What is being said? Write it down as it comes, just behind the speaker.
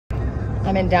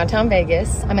I'm in downtown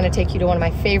Vegas. I'm gonna take you to one of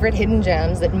my favorite hidden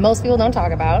gems that most people don't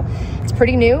talk about. It's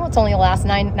pretty new. It's only the last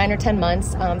nine or 10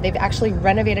 months. They've actually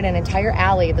renovated an entire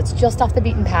alley that's just off the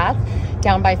beaten path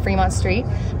down by Fremont Street.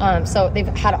 So they've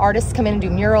had artists come in and do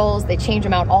murals. They change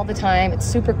them out all the time. It's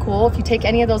super cool. If you take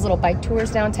any of those little bike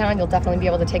tours downtown, you'll definitely be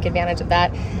able to take advantage of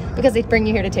that because they bring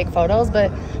you here to take photos.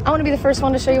 But I wanna be the first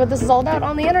one to show you what this is all about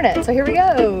on the internet. So here we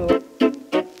go.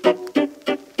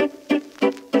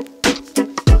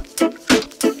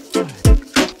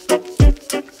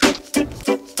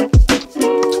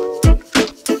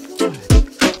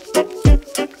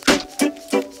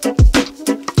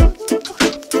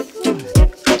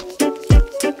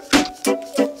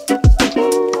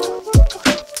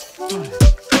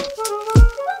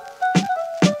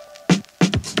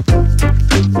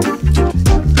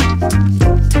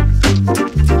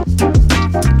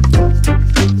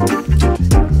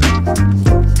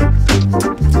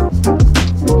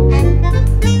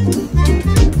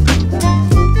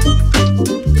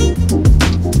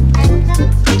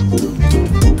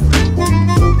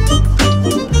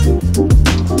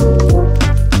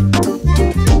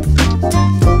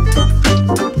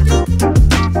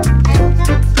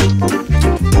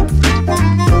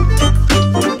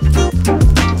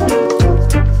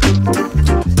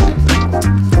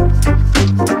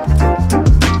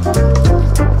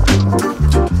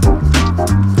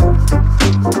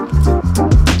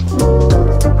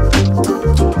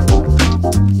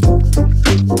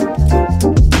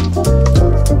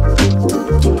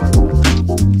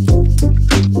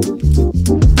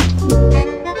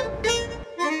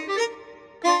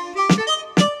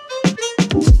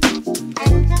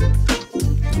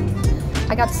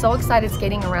 I got so excited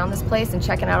skating around this place and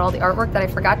checking out all the artwork that I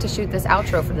forgot to shoot this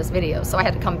outro for this video, so I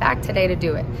had to come back today to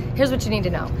do it. Here's what you need to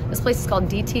know. This place is called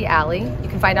DT Alley. You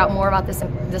can find out more about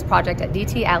this project at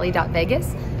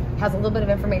dtalley.vegas. Has a little bit of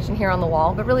information here on the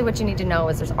wall, but really what you need to know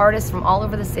is there's artists from all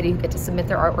over the city who get to submit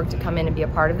their artwork to come in and be a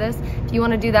part of this. If you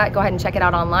want to do that, go ahead and check it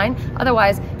out online.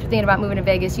 Otherwise, if you're thinking about moving to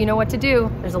Vegas, you know what to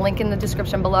do. There's a link in the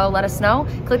description below. Let us know.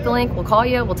 Click the link. We'll call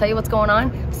you. We'll tell you what's going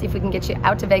on. See if we can get you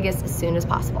out to Vegas as soon as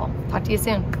possible. Talk to you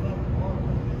soon.